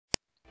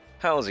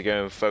How's it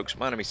going, folks?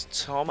 My name is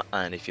Tom,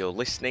 and if you're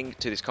listening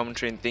to this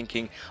commentary and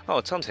thinking, oh,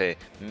 Tom's here,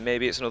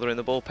 maybe it's another in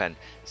the bullpen,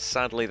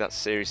 sadly that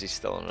series is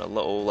still on a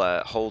little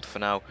hold for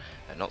now.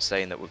 Not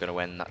saying that we're going to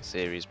end that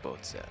series,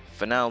 but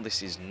for now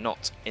this is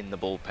not in the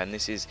bullpen.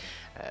 This is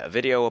a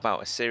video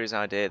about a series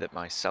idea that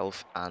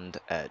myself and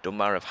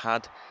Dunbar have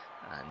had,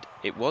 and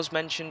it was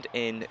mentioned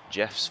in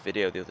Jeff's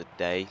video the other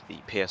day, the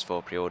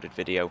PS4 pre-ordered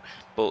video,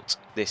 but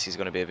this is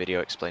going to be a video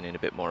explaining a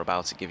bit more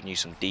about it, giving you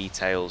some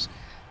details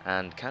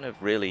and kind of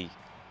really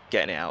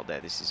getting it out there.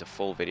 This is a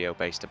full video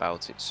based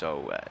about it,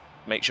 so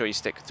make sure you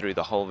stick through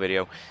the whole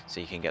video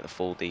so you can get the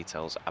full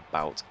details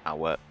about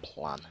our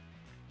plan.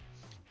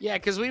 Yeah,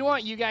 because we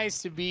want you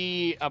guys to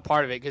be a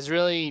part of it, because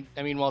really,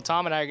 I mean, while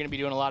Tom and I are going to be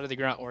doing a lot of the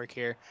grunt work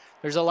here,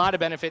 there's a lot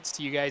of benefits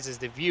to you guys as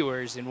the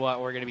viewers in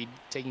what we're going to be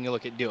taking a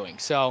look at doing.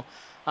 So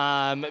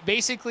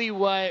basically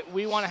what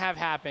we want to have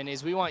happen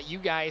is we want you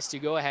guys to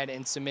go ahead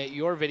and submit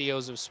your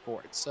videos of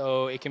sports.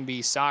 So it can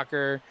be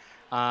soccer,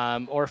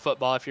 or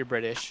football if you're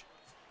British.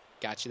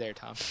 Got you there,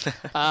 Tom.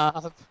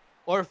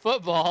 Or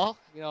football,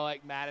 you know,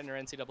 like Madden or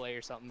NCAA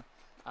or something.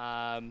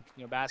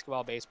 You know,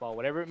 basketball, baseball,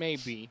 whatever it may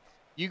be.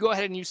 You go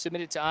ahead and you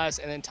submit it to us,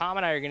 and then Tom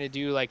and I are going to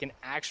do like an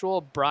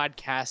actual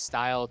broadcast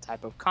style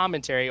type of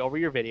commentary over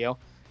your video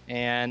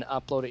and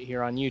upload it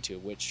here on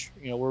YouTube, which,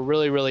 you know, we're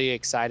really, really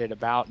excited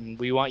about, and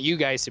we want you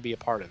guys to be a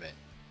part of it.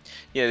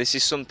 Yeah, this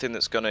is something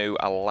that's going to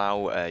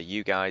allow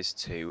you guys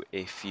to,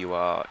 if you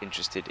are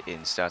interested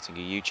in starting a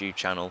YouTube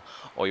channel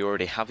or you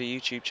already have a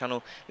YouTube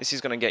channel, this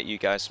is going to get you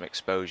guys some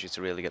exposure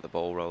to really get the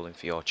ball rolling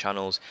for your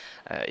channels.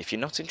 If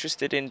you're not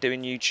interested in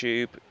doing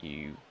YouTube,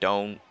 you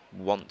don't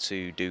want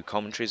to do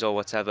commentaries or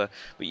whatever,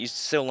 but you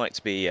still like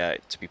to be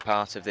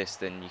part of this,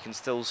 then you can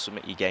still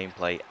submit your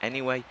gameplay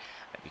anyway,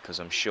 because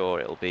I'm sure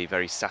it'll be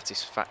very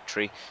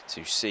satisfactory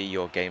to see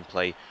your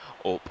gameplay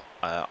up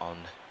on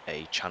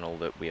a channel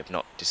that we have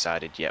not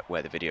decided yet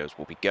where the videos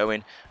will be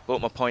going, but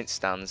my point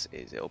stands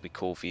is it'll be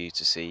cool for you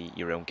to see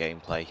your own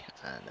gameplay,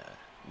 and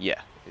yeah,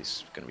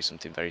 it's going to be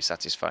something very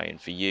satisfying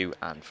for you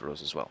and for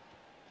us as well.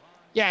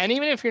 Yeah, and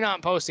even if you're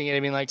not posting it, I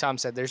mean, like Tom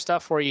said, there's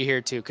stuff for you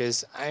here too,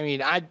 because I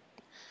mean, I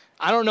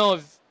don't know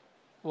if,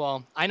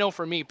 well, I know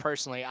for me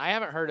personally, I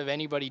haven't heard of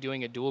anybody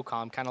doing a dual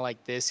comm kind of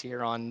like this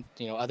here on,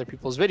 you know, other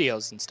people's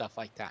videos and stuff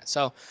like that.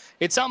 So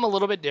it's something a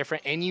little bit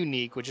different and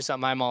unique, which is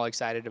something I'm all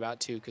excited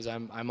about too, because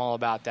I'm all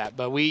about that.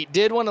 But we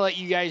did want to let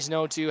you guys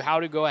know too how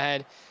to go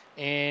ahead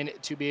and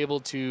to be able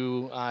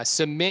to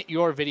submit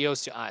your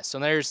videos to us. So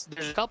there's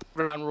a couple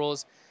of ground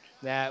rules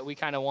that we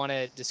kind of want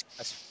to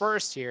discuss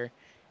first here,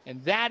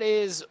 and that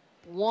is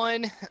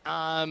one.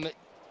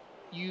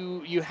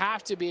 You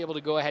have to be able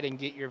to go ahead and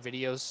get your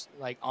videos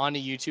like onto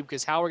YouTube,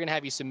 because how we're going to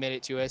have you submit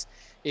it to us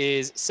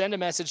is send a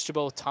message to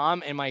both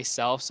Tom and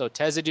myself, so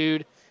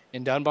Tezadude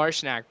and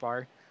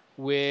DunbarSnackbar,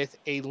 with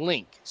a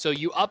link. So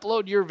you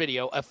upload your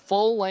video, a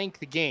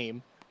full-length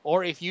game,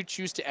 or if you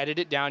choose to edit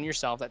it down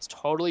yourself, that's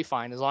totally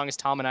fine, as long as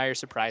Tom and I are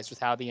surprised with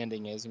how the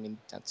ending is. I mean,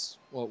 that's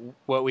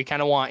what we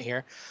kind of want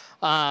here.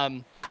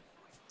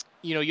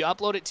 You know, you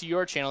upload it to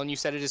your channel and you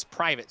set it as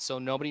private, so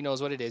nobody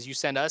knows what it is. You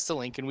send us the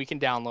link and we can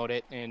download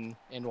it and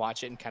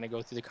watch it and kind of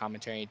go through the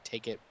commentary and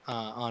take it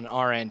on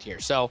our end here.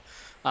 So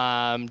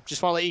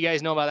just want to let you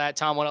guys know about that.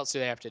 Tom, what else do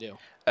they have to do?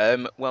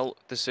 Well,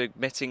 the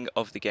submitting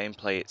of the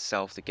gameplay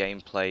itself, the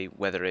gameplay,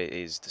 whether it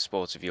is the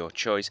sport of your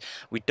choice,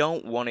 we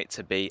don't want it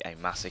to be a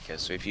massacre.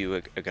 So if you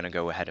are going to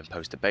go ahead and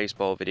post a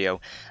baseball video,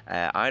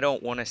 I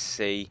don't want to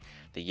see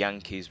the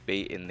Yankees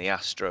beating the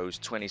Astros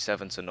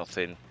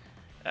 27-0.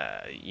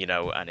 You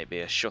know, and it be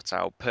a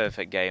shutout,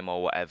 perfect game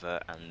or whatever,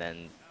 and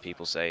then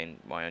people saying,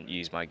 why don't you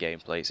use my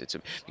gameplay?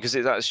 Because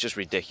that's just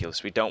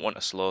ridiculous. We don't want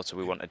a slaughter,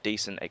 we want a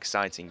decent,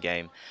 exciting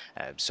game.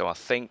 So I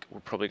think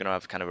we're probably going to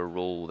have kind of a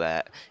rule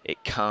that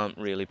it can't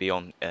really be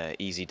on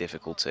easy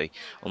difficulty.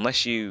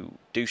 Unless you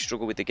do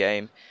struggle with the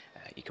game,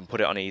 you can put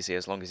it on easy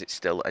as long as it's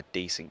still a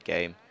decent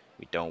game.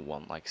 We don't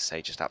want, like I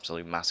say, just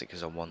absolute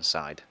massacres on one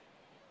side.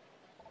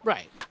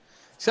 Right.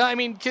 So, I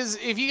mean, because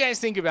if you guys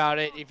think about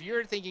it, if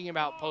you're thinking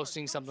about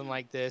posting something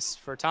like this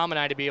for Tom and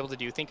I to be able to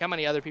do, think how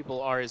many other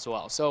people are as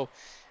well. So,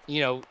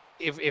 you know,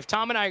 if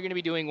Tom and I are going to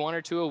be doing 1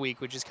 or 2 a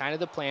week, which is kind of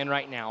the plan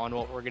right now on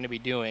what we're going to be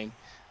doing,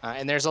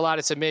 and there's a lot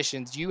of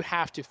submissions, you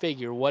have to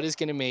figure what is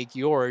going to make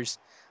yours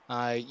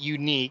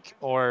unique,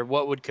 or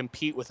what would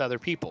compete with other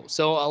people.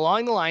 So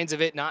along the lines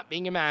of it not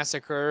being a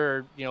massacre,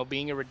 or, you know,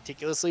 being a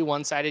ridiculously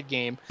one-sided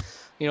game,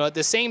 you know, at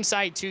the same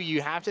side too,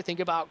 you have to think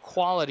about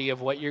quality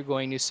of what you're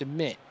going to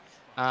submit.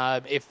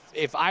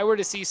 If I were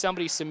to see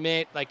somebody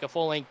submit like a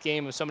full-length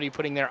game of somebody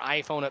putting their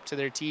iPhone up to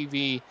their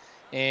TV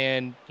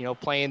and, you know,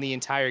 playing the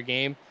entire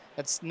game,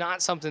 that's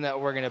not something that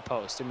we're going to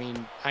post. I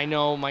mean, I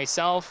know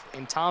myself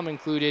and Tom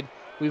included,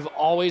 we've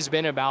always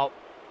been about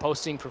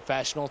posting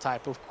professional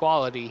type of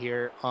quality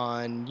here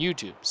on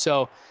YouTube.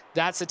 So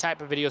that's the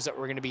type of videos that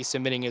we're going to be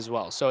submitting as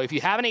well. So if you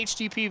have an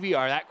HD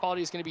PVR, that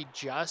quality is going to be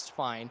just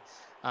fine.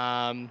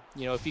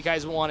 You know, if you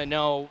guys want to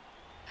know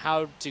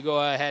how to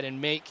go ahead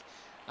and make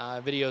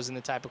videos in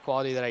the type of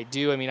quality that I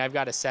do. I mean, I've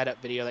got a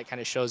setup video that kind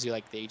of shows you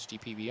like the HD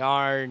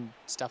PVR and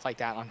stuff like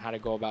that on how to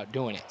go about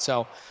doing it.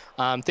 So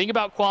think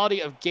about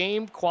quality of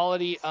game,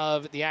 quality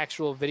of the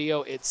actual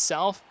video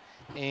itself.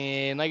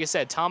 And like I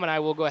said, Tom and I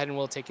will go ahead and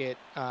we'll take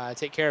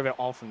care of it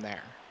all from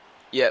there.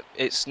 Yep,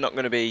 it's not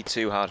going to be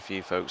too hard for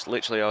you folks.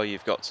 Literally all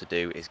you've got to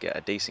do is get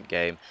a decent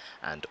game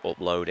and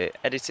upload it.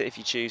 Edit it if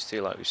you choose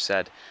to, like we've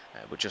said,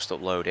 but just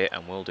upload it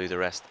and we'll do the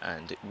rest.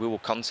 And we will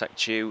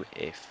contact you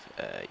if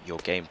your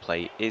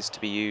gameplay is to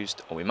be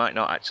used, or we might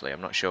not actually. I'm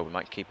not sure. We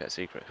might keep it a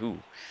secret. Ooh,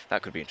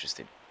 that could be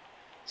interesting.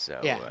 So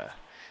Yeah.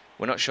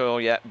 we're not sure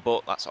yet,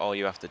 but that's all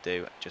you have to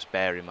do. Just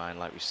bear in mind,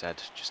 like we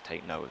said, just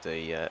take note of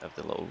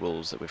the little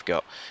rules that we've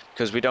got,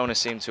 because we don't want to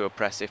seem too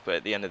oppressive. But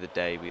at the end of the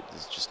day,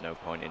 there's just no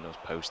point in us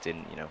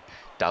posting,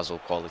 dazzle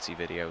quality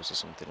videos or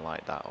something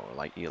like that, or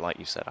like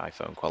you said,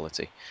 iPhone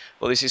quality.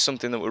 But this is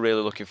something that we're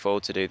really looking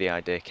forward to do. The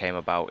idea came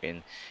about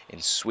in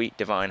sweet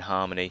divine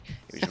harmony.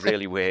 It was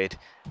really weird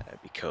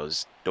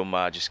because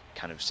Dunbar just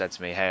kind of said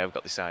to me, "Hey, I've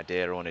got this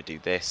idea. I want to do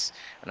this,"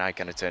 and I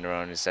kind of turned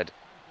around and said,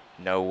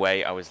 "No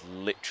way, I was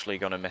literally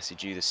going to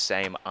message you the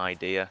same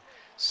idea."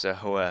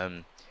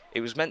 So it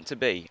was meant to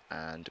be,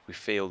 and we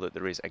feel that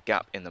there is a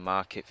gap in the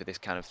market for this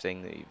kind of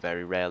thing. That you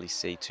very rarely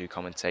see two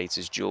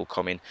commentators dual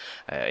coming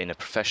in a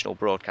professional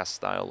broadcast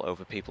style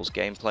over people's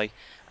gameplay.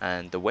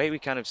 And the way we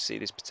kind of see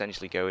this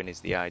potentially going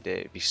is the idea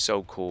it'd be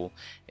so cool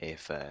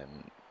if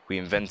we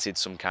invented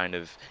some kind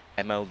of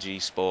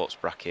MLG sports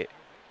bracket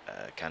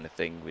kind of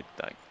thing with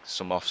like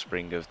some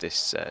offspring of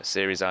this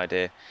series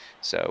idea.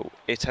 So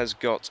it has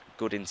got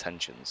good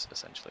intentions,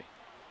 essentially.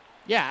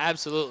 Yeah,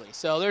 absolutely.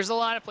 So there's a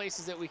lot of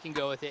places that we can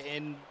go with it,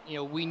 and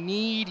we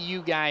need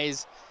you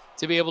guys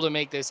to be able to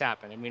make this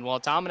happen. I mean, while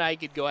Tom and I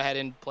could go ahead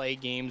and play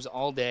games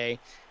all day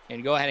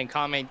and go ahead and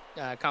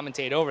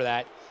commentate over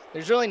that,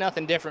 there's really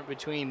nothing different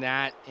between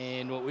that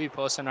and what we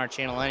post on our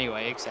channel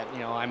anyway, except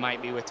I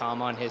might be with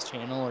Tom on his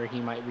channel or he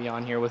might be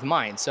on here with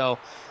mine. So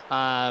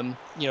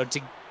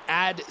to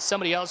add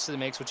somebody else to the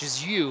mix, which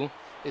is you,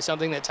 is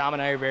something that Tom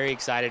and I are very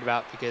excited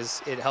about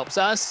because it helps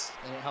us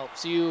and it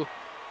helps you.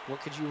 What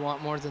could you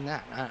want more than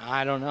that?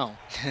 I don't know.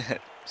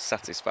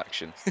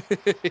 Satisfaction.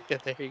 Yeah,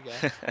 there you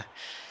go.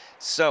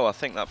 So I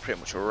think that pretty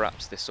much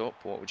wraps this up.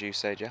 What would you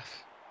say,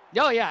 Jeff?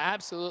 Oh, yeah,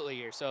 absolutely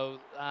here. So,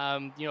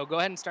 go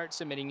ahead and start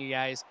submitting, you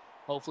guys.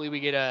 Hopefully we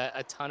get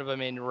a ton of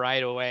them in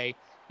right away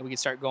and we can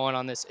start going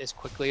on this as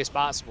quickly as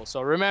possible.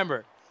 So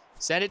remember,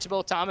 send it to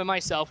both Tom and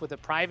myself with a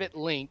private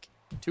link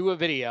to a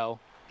video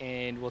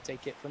and we'll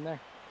take it from there.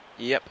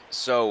 Yep,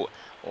 so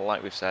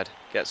like we've said,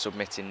 get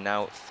submitting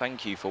now.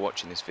 Thank you for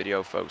watching this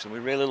video, folks, and we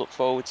really look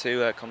forward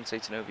to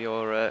commentating over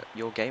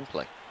your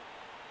gameplay.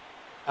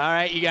 All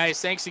right, you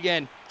guys, thanks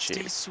again. Cheers.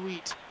 Stay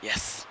sweet.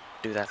 Yes,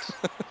 do that.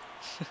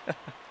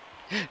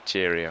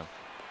 Cheerio.